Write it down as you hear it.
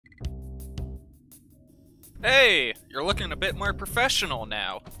Hey, you're looking a bit more professional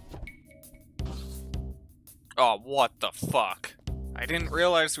now. Oh, what the fuck? I didn't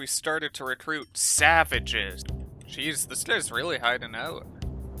realize we started to recruit savages. Jeez, this guy's really hiding out.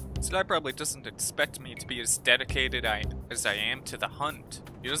 This guy probably doesn't expect me to be as dedicated as I am to the hunt.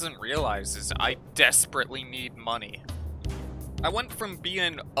 He doesn't realize is I desperately need money. I went from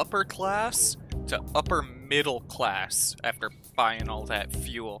being upper class to upper middle class after buying all that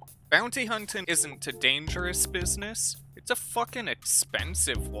fuel. Bounty hunting isn't a dangerous business, it's a fucking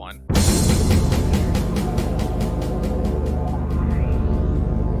expensive one.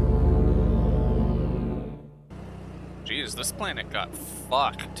 Jeez, this planet got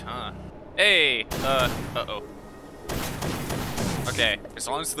fucked, huh? Hey, uh-oh. Okay, as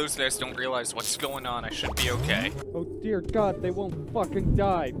long as those guys don't realize what's going on, I should be okay. Oh dear God, they won't fucking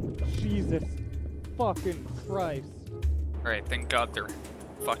die. Jesus fucking Christ. Alright, thank God they're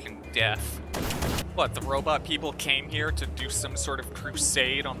fucking deaf. What, the robot people came here to do some sort of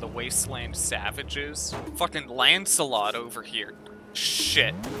crusade on the wasteland savages? Fucking Lancelot over here.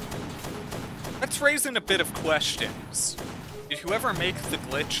 Shit. That's raising a bit of questions. Did whoever make the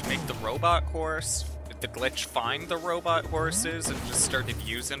glitch make the robot horse? Did the glitch find the robot horses and just started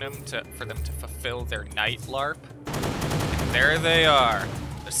using them for them to fulfill their night LARP? And there they are,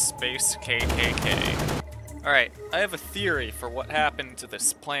 the Space KKK. Alright, I have a theory for what happened to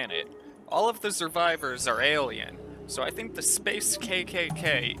this planet. All of the survivors are alien, so I think the Space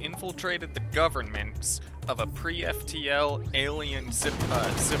KKK infiltrated the governments of a pre-FTL alien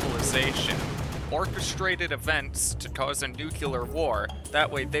civilization, orchestrated events to cause a nuclear war,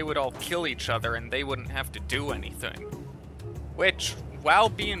 that way they would all kill each other and they wouldn't have to do anything. Which, while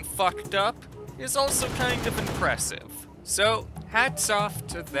being fucked up, is also kind of impressive. So, hats off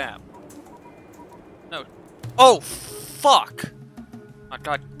to them. No. Oh, fuck! Oh,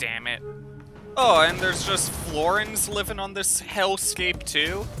 god damn it. Oh, and there's just Florins living on this hellscape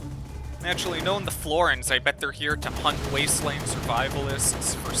too? Naturally, knowing the Florins, I bet they're here to hunt wasteland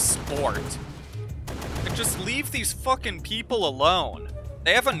survivalists for sport. And just leave these fucking people alone.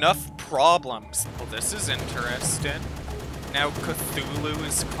 They have enough problems. Well, this is interesting. Now Cthulhu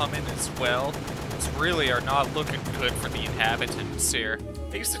is coming as well. Things really are not looking good for the inhabitants here.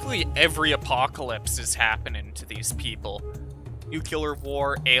 Basically every apocalypse is happening to these people. Nuclear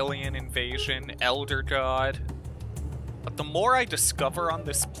war, alien invasion, elder god. But the more I discover on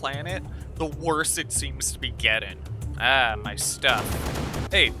this planet, the worse it seems to be getting. Ah, my stuff.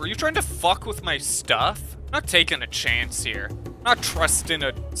 Hey, were you trying to fuck with my stuff? I'm not taking a chance here. I'm not trusting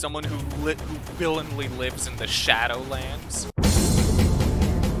someone who willingly lives in the Shadowlands.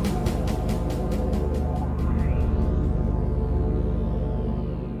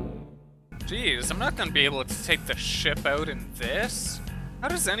 Jeez, I'm not gonna be able to take the ship out in this? How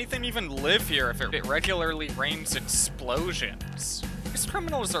does anything even live here if it regularly rains explosions? These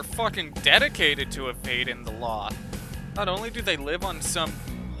criminals are fucking dedicated to evading the law. Not only do they live on some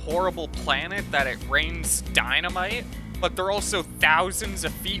horrible planet that it rains dynamite, but they're also thousands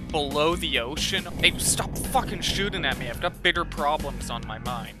of feet below the ocean. Hey, stop fucking shooting at me. I've got bigger problems on my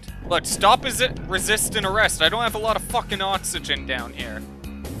mind. Look, stop resisting arrest. I don't have a lot of fucking oxygen down here.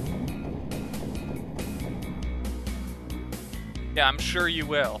 Yeah, I'm sure you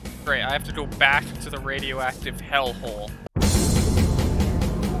will. Great, I have to go back to the radioactive hellhole.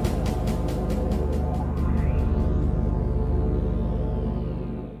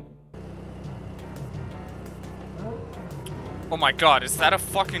 Oh my god, is that a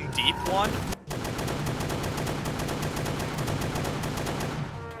fucking deep one?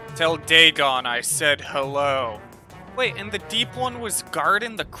 Tell Dagon I said hello. Wait, and the deep one was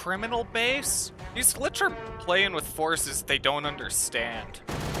guarding the criminal base? These glitch are playing with forces they don't understand.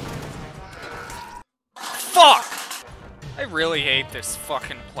 Fuck! I really hate this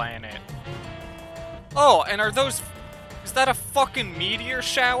fucking planet. Oh, and are those... Is that a fucking meteor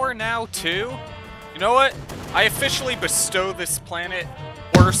shower now, too? You know what? I officially bestow this planet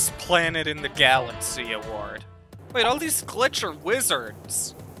Worst Planet in the Galaxy award. Wait, all these glitch are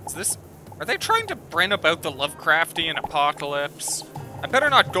wizards. Is this... Are they trying to bring about the Lovecraftian apocalypse? I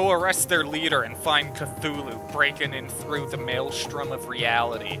better not go arrest their leader and find Cthulhu breaking in through the maelstrom of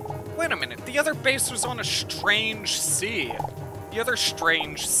reality. Wait a minute, the other base was on a strange sea. The other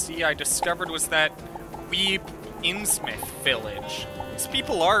strange sea I discovered was that Weeb Innsmouth village. These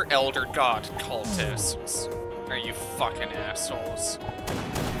people are Elder God cultists. Are you fucking assholes?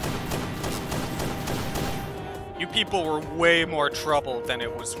 You people were way more trouble than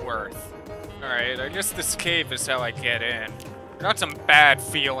it was worth. Alright, I guess this cave is how I get in. I got some bad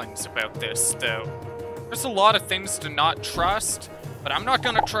feelings about this, though. There's a lot of things to not trust, But I'm not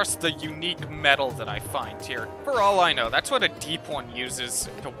gonna trust the unique metal that I find here. For all I know, that's what a deep one uses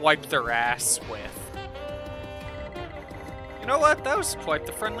to wipe their ass with. You know what? That was quite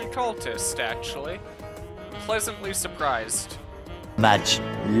the friendly cultist, actually. Pleasantly surprised. Much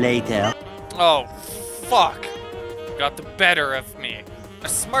later. Oh, fuck. Got the better of me. A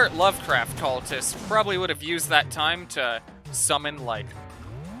smart Lovecraft cultist probably would have used that time to summon, like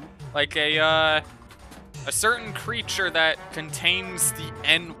a certain creature that contains the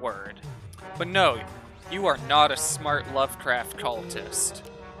N-word. But no, you are not a smart Lovecraft cultist.